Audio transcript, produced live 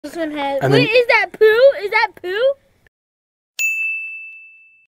This one has. Wait, is that poo? Is that poo?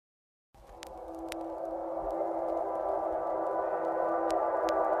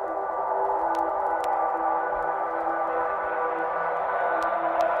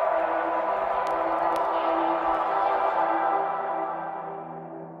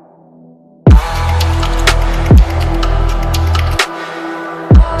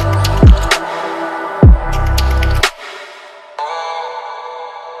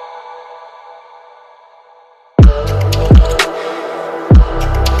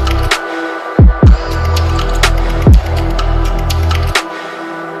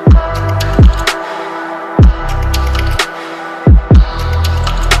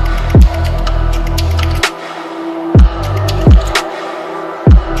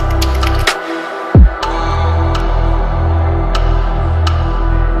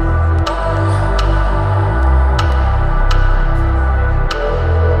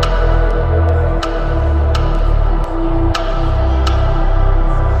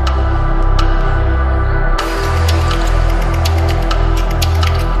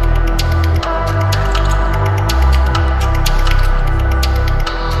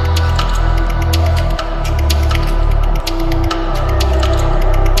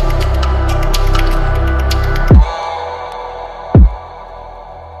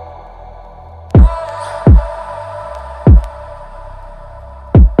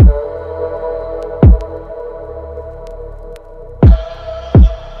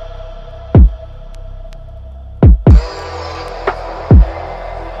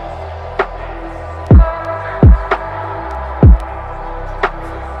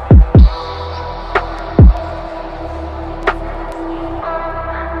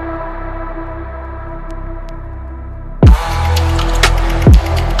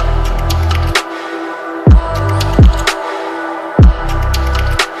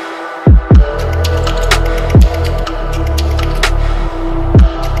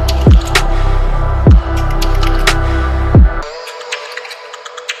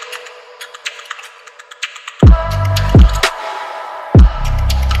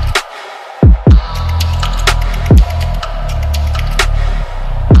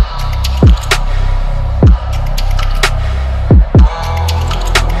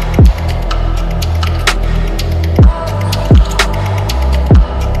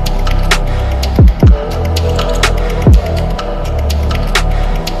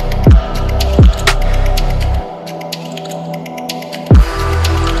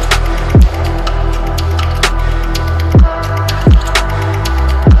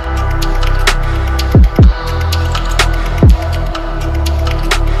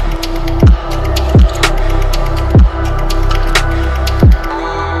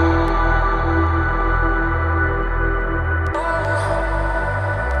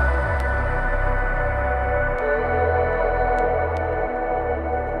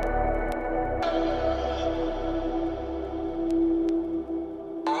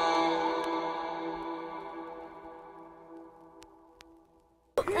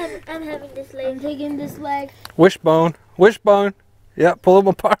 I'm having this leg. I'm taking this leg. Wishbone. Wishbone. Yeah, pull them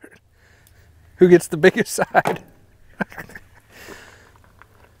apart. Who gets the biggest side?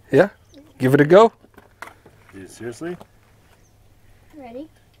 Yeah, give it a go. Seriously? Ready?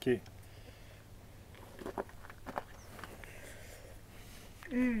 Okay.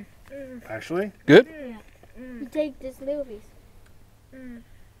 Actually? Good? You take this little piece.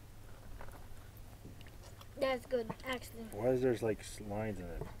 That's good, actually. Why is there like lines in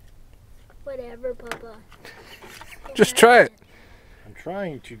it? Whatever, Papa. Just try it. I'm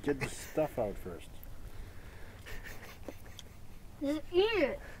trying to get the stuff out first. Just eat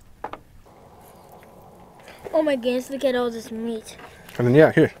it. Oh my goodness, look at all this meat. And then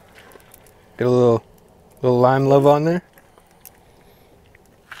yeah, here. Get a little lime love on there.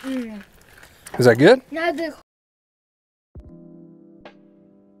 Is that good? Now the